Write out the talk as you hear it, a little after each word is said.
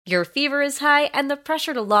Your fever is high and the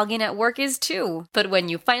pressure to log in at work is too. But when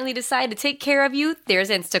you finally decide to take care of you, there's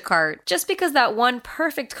Instacart. Just because that one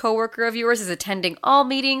perfect coworker of yours is attending all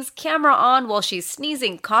meetings, camera on while she's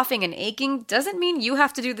sneezing, coughing, and aching, doesn't mean you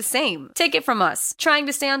have to do the same. Take it from us. Trying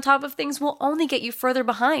to stay on top of things will only get you further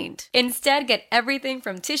behind. Instead, get everything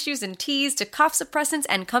from tissues and teas to cough suppressants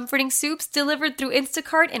and comforting soups delivered through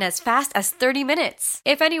Instacart in as fast as 30 minutes.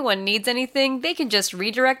 If anyone needs anything, they can just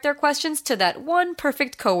redirect their questions to that one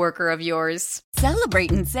perfect coworker of yours.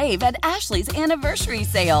 Celebrate and save at Ashley's Anniversary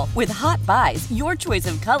Sale. With Hot Buys, your choice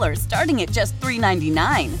of colors starting at just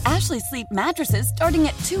 $3.99. Ashley Sleep mattresses starting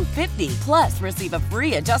at $2.50. Plus, receive a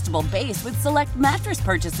free adjustable base with select mattress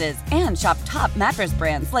purchases. And shop top mattress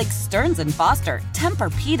brands like Stearns & Foster,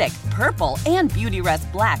 Tempur-Pedic, Purple, and Beautyrest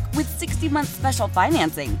Black with 60-month special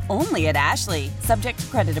financing. Only at Ashley. Subject to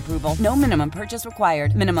credit approval. No minimum purchase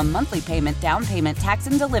required. Minimum monthly payment, down payment, tax,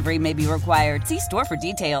 and delivery may be required. See store for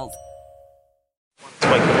details.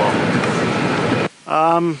 Spike the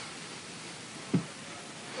ball.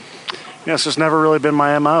 It's just never really been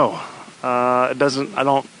my MO. I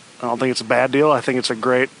don't think it's a bad deal. I think it's a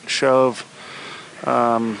great show of,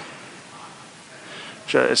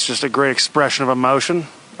 it's just a great expression of emotion.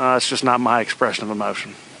 It's just not my expression of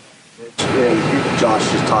emotion. Yeah, Josh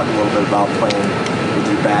just talked a little bit about playing with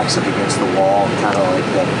your backs up against the wall, kind of like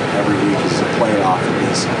that every week is a playoff.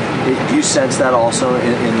 Do you sense that also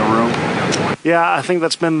in the room? Yeah, I think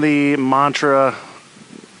that's been the mantra.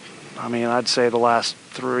 I mean, I'd say the last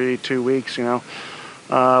 2 weeks,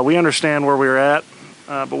 we understand where we're at,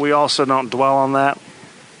 but we also don't dwell on that.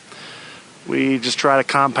 We just try to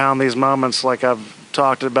compound these moments like I've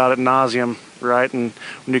talked about ad nauseum, right? And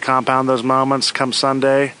when you compound those moments come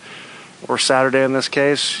Sunday or Saturday in this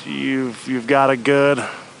case, you've got a good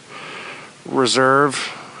reserve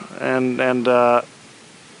and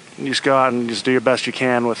you just go out and just do your best you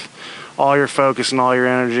can with all your focus and all your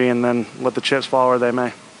energy, and then let the chips fall where they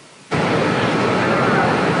may. All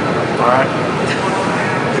right.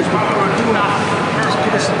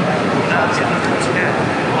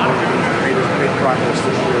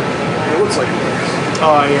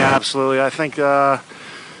 Oh, yeah, absolutely. I think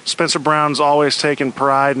Spencer Brown's always taken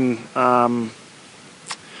pride in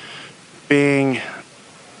being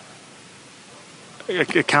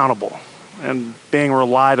accountable and being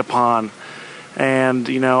relied upon. And,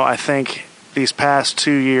 I think these past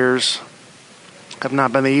 2 years have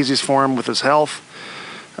not been the easiest for him with his health,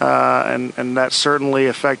 and that certainly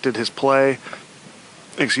affected his play.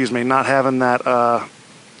 Not having that,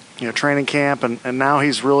 training camp, and now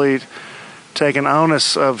he's really taken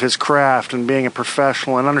onus of his craft and being a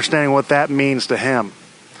professional and understanding what that means to him.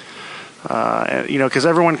 Because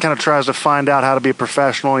everyone kind of tries to find out how to be a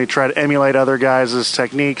professional, and you try to emulate other guys'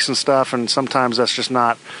 techniques and stuff, and sometimes that's just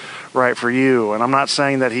not right for you. And I'm not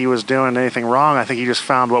saying that he was doing anything wrong. I think he just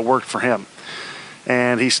found what worked for him,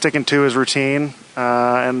 and he's sticking to his routine,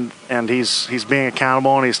 and he's being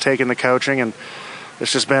accountable, and he's taking the coaching, and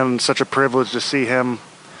it's just been such a privilege to see him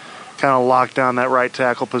kind of lock down that right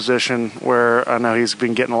tackle position where I know he's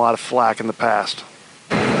been getting a lot of flack in the past.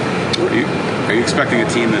 Are you expecting a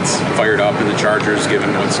team that's fired up in the Chargers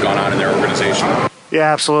given what's gone on in their organization?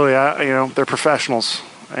 Yeah, absolutely. They're professionals,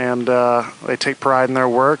 and they take pride in their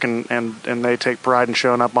work, and they take pride in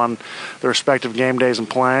showing up on their respective game days and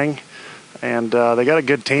playing. And they got a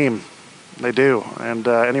good team. They do. And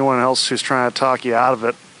anyone else who's trying to talk you out of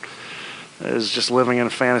it is just living in a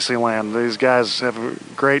fantasy land. These guys have a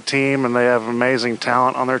great team, and they have amazing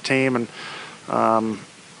talent on their team. And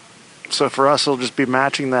so for us, it'll just be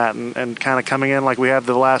matching that and kind of coming in like we have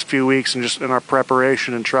the last few weeks and just in our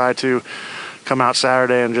preparation and try to come out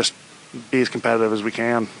Saturday and just be as competitive as we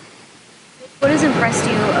can. What has impressed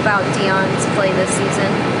you about Deion's play this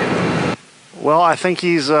season? Well, I think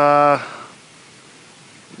he's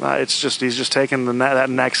just taken that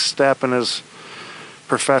next step in his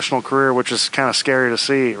professional career, which is kind of scary to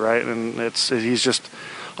see, right? And he's just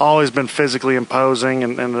always been physically imposing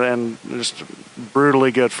and just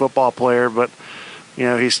brutally good football player, but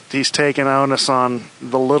he's taken onus on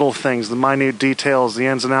the little things, the minute details, the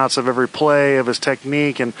ins and outs of every play, of his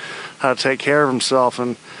technique, and how to take care of himself.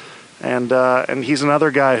 And he's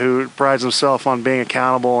another guy who prides himself on being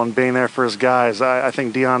accountable and being there for his guys. I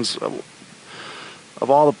think Deion's, of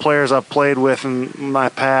all the players I've played with in my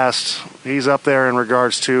past, he's up there in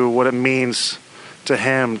regards to what it means to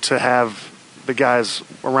him to have the guys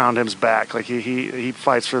around him's back. Like he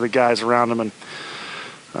fights for the guys around him, and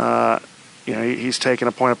he's taken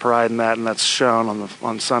a point of pride in that, and that's shown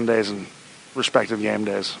on Sundays and respective game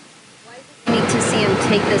days. Why do you need to see him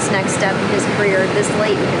take this next step in his career this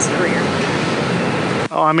late in his career?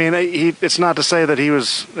 Oh, I mean, it's not to say that it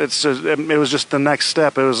was just the next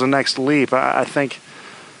step. It was the next leap. I think,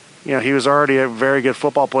 he was already a very good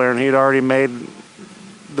football player, and he'd already made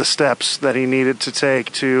the steps that he needed to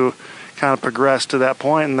take to kind of progress to that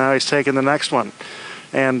point, and now he's taking the next one.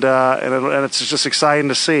 And it's just exciting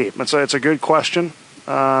to see. It's a good question,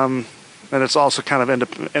 and it's also kind of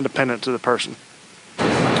independent to the person.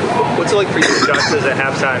 What's it like for you? Josh says at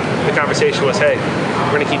halftime, the conversation was, hey,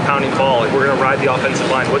 we're going to keep pounding the ball. Like, we're going to ride the offensive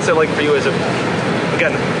line. What's it like for you as a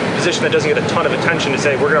position that doesn't get a ton of attention to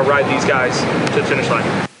say, we're going to ride these guys to the finish line?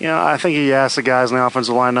 I think he asked the guys in the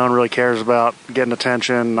offensive line, no one really cares about getting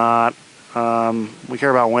attention, not. We care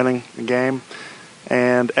about winning the game.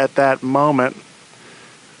 And at that moment,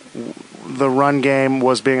 the run game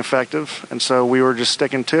was being effective, and so we were just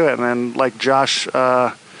sticking to it. And then, like Josh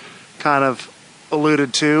kind of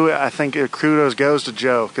alluded to, I think kudos goes to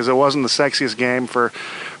Joe, because it wasn't the sexiest game for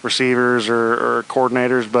receivers or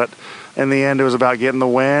coordinators, but in the end it was about getting the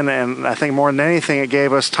win. And I think more than anything, it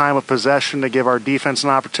gave us time of possession to give our defense an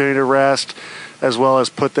opportunity to rest, as well as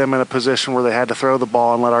put them in a position where they had to throw the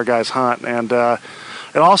ball and let our guys hunt. And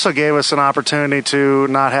it also gave us an opportunity to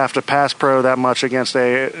not have to pass pro that much against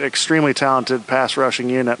a extremely talented pass rushing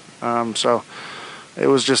unit. So it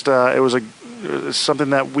was just it was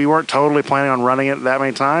something that we weren't totally planning on running it that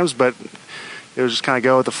many times, but it was just kind of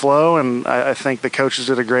go with the flow. And I think the coaches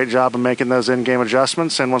did a great job of making those in-game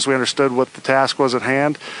adjustments. And once we understood what the task was at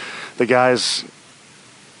hand, the guys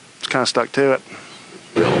kind of stuck to it.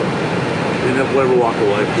 In whatever walk of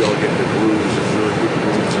life, we all get the grooves and really good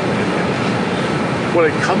grooves. And when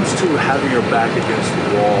it comes to having your back against the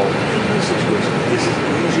wall in this situation, is it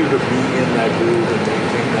easier to be in that groove and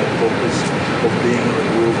maintain that focus of being in the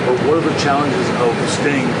groove? Or what are the challenges of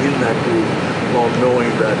staying in that groove while knowing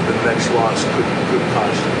that the next loss could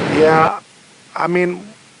cost you? Yeah, I mean,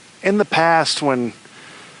 in the past when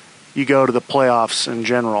you go to the playoffs in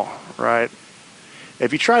general, right?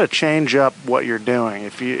 If you try to change up what you're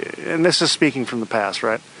doing, and this is speaking from the past,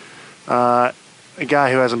 right? A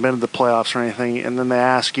guy who hasn't been to the playoffs or anything, and then they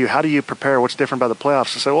ask you, how do you prepare? What's different about the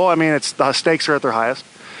playoffs? I say, well, I mean, the stakes are at their highest,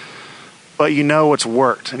 but you know what's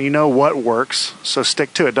worked, and you know what works, so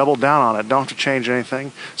stick to it. Double down on it. Don't have to change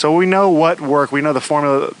anything. So we know what worked. We know the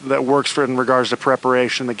formula that works in regards to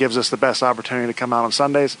preparation that gives us the best opportunity to come out on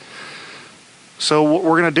Sundays. So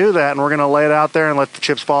we're going to do that, and we're going to lay it out there and let the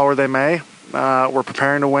chips fall where they may. We're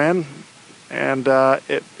preparing to win, and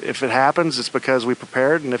if it happens, it's because we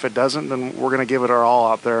prepared, and if it doesn't, then we're going to give it our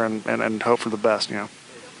all out there and hope for the best. You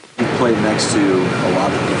played next to a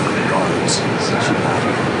lot of different guards since you got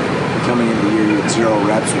here. Coming into the year, you had 0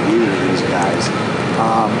 reps with either of these guys.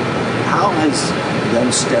 How has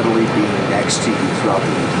them steadily being next to you throughout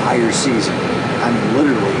the entire season, I mean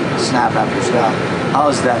literally snap after snap, how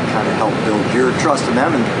has that kind of helped build your trust in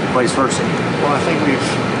them and vice versa? Well, I think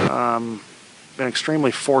we've been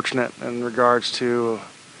extremely fortunate in regards to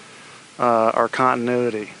our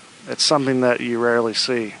continuity. It's something that you rarely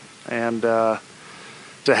see, and to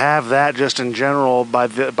have that just in general by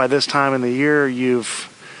this time in the year, you've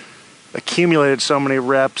accumulated so many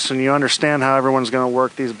reps, and you understand how everyone's going to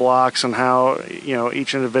work these blocks and how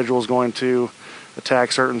each individual is going to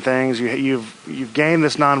attack certain things. You've gained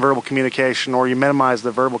this nonverbal communication, or you minimize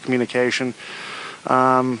the verbal communication.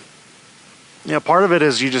 Part of it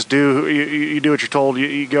is you just do you do what you're told.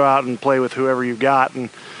 You go out and play with whoever you've got, and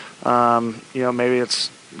maybe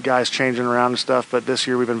it's guys changing around and stuff. But this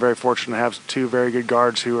year we've been very fortunate to have 2 very good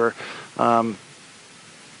guards who are.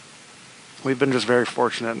 We've been just very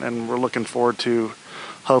fortunate, and we're looking forward to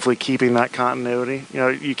hopefully keeping that continuity.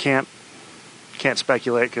 You can't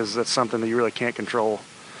speculate because that's something that you really can't control.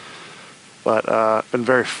 But been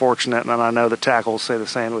very fortunate, and I know the tackles say the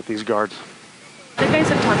same with these guards. The guys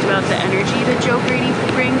have talked about the energy that Joe Brady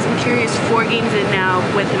brings. I'm curious, 4 games in now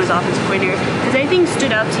with him as offensive coordinator, has anything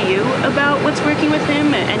stood out to you about what's working with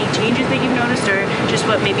him? Any changes that you've noticed, or just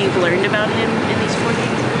what maybe you've learned about him in these 4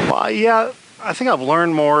 games? Well, yeah, I think I've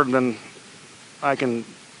learned more than I can.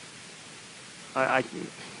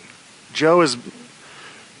 Joe is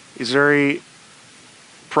very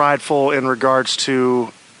prideful in regards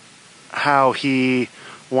to how he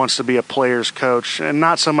wants to be a player's coach, and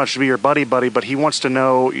not so much to be your buddy, but he wants to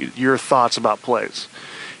know your thoughts about plays.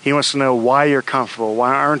 He wants to know why you're comfortable,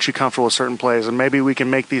 why aren't you comfortable with certain plays, and maybe we can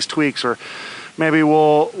make these tweaks, or maybe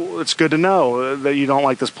it's good to know that you don't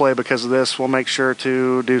like this play because of this. We'll make sure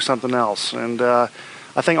to do something else. And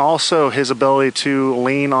I think also his ability to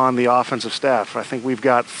lean on the offensive staff. I think we've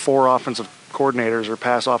got 4 offensive coordinators or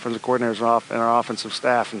pass offensive coordinators in our offensive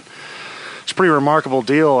staff, and it's a pretty remarkable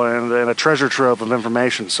deal and a treasure trove of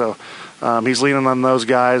information. So he's leaning on those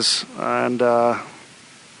guys, and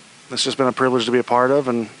it's just been a privilege to be a part of.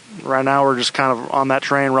 And right now we're just kind of on that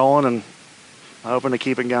train rolling and hoping to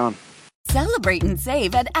keep it going. Celebrate and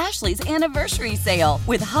save at Ashley's Anniversary Sale.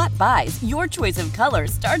 With Hot Buys, your choice of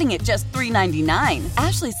colors starting at just $3.99.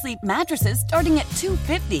 Ashley Sleep mattresses starting at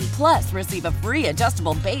 $2.50. Plus, receive a free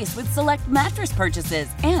adjustable base with select mattress purchases.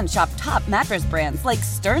 And shop top mattress brands like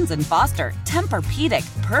Stearns & Foster,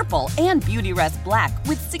 Tempur-Pedic, Purple, and Beautyrest Black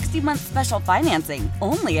with 60-month special financing.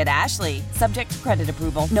 Only at Ashley. Subject to credit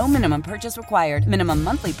approval. No minimum purchase required. Minimum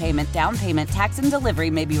monthly payment, down payment, tax, and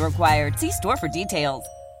delivery may be required. See store for details.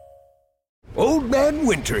 Old Man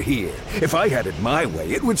Winter here. If I had it my way,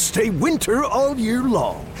 it would stay winter all year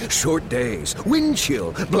long. Short days, wind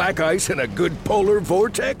chill, black ice, and a good polar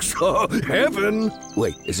vortex. Oh, heaven.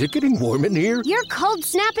 Wait, is it getting warm in here? Your cold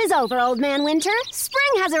snap is over, Old Man Winter.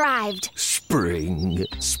 Spring has arrived. Spring.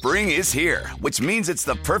 Spring is here, which means it's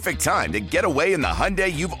the perfect time to get away in the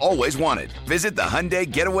Hyundai you've always wanted. Visit the Hyundai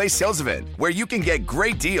Getaway Sales Event, where you can get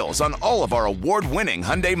great deals on all of our award-winning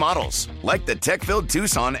Hyundai models, like the tech-filled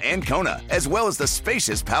Tucson and Kona, as well as the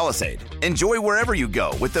spacious Palisade. Enjoy wherever you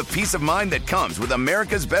go with the peace of mind that comes with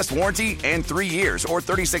America's best warranty and 3 years or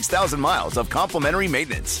 36,000 miles of complimentary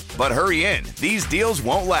maintenance. But hurry in, these deals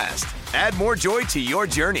won't last. Add more joy to your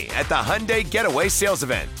journey at the Hyundai Getaway Sales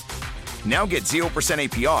Event. Now get 0%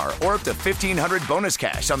 APR or up to $1,500 bonus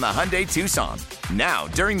cash on the Hyundai Tucson. Now,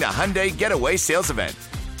 during the Hyundai Getaway Sales Event.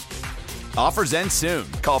 Offers end soon.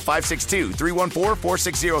 Call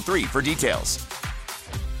 562-314-4603 for details.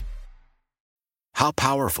 How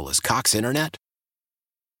powerful is Cox Internet?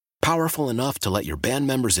 Powerful enough to let your band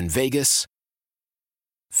members in Vegas,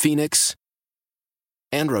 Phoenix,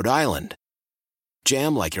 and Rhode Island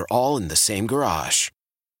jam like you're all in the same garage.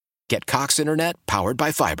 Get Cox Internet powered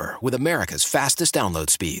by fiber with America's fastest download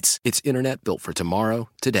speeds. It's internet built for tomorrow,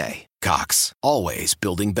 today. Cox, always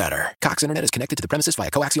building better. Cox Internet is connected to the premises via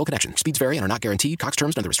coaxial connection. Speeds vary and are not guaranteed. Cox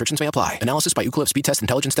terms and other restrictions may apply. Analysis by Ookla Speed Test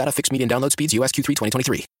Intelligence Data. Fixed median download speeds. US Q3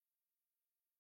 2023.